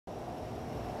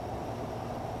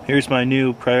Here's my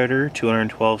new Predator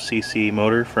 212cc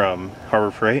motor from Harbor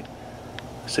Freight.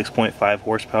 6.5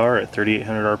 horsepower at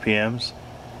 3,800 RPMs.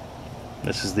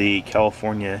 This is the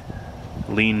California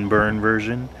lean burn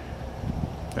version,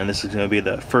 and this is going to be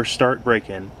the first start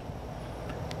break-in.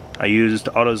 I used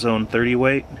Autozone 30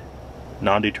 weight,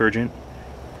 non-detergent,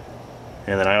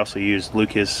 and then I also used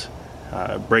Lucas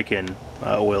break-in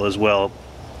oil as well.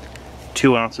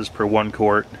 2 ounces per 1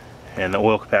 quart, and the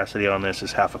oil capacity on this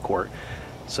is half a quart.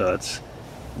 So it's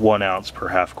 1 ounce per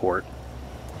half quart.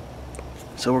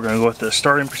 So we're going to go with the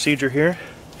starting procedure here.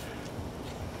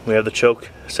 We have the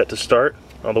choke set to start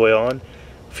all the way on.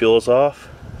 Fuel is off,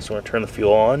 so we're going to turn the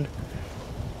fuel on.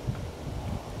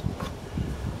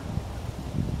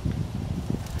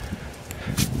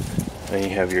 Then you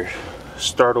have your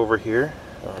start over here.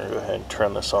 I'm going to go ahead and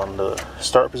turn this on to the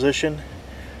start position.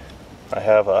 I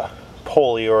have a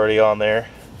pulley already on there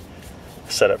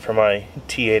set up for my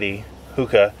T80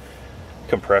 Hookah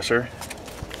compressor.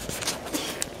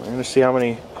 We're going to see how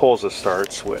many pulls this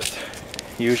starts with.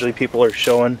 Usually people are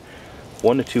showing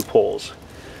 1 to 2 pulls.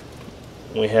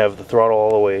 We have the throttle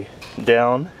all the way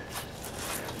down.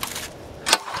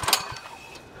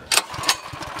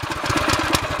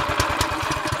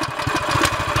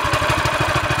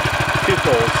 Two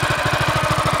pulls.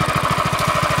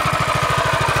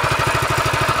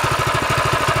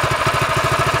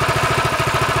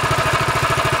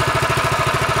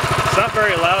 It's not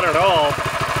very loud at all.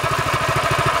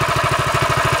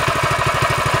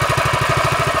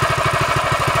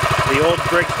 The old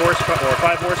Briggs horsepower, or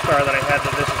 5 horsepower that I had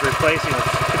that this is replacing, was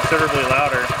considerably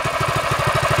louder.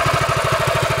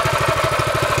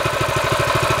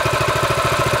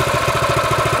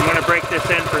 I'm going to break this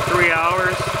in for 3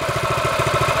 hours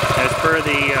as per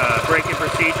the break-in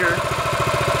procedure.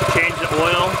 Change the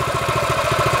oil.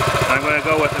 I'm going to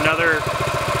go with another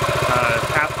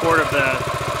half quart of the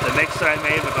mix that I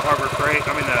made with the Harbor Freight,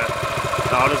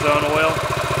 the Autozone oil.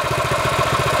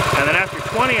 And then after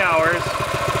 20 hours,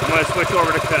 I'm going to switch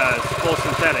over to full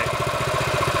synthetic.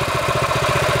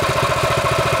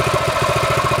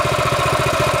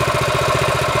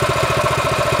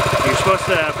 You're supposed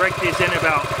to break these in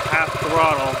about half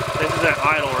throttle. This is at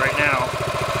idle right now,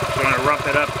 so I'm going to rump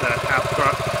it up to half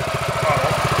throttle.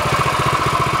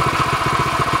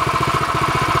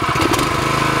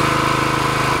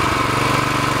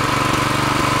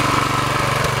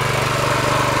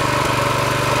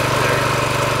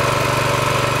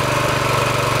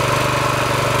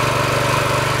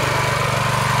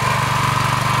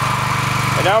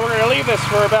 And now we're going to leave this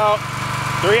for about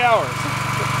 3 hours.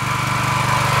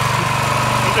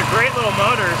 These are great little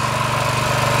motors.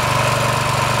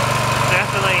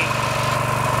 Definitely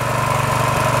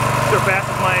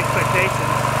surpasses my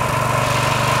expectations.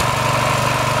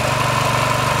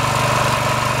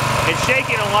 It's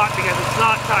shaking a lot because it's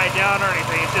not tied down or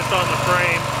anything, it's just on the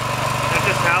frame. That's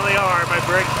just how they are. My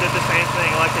Briggs did the same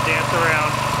thing, I like to dance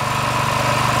around.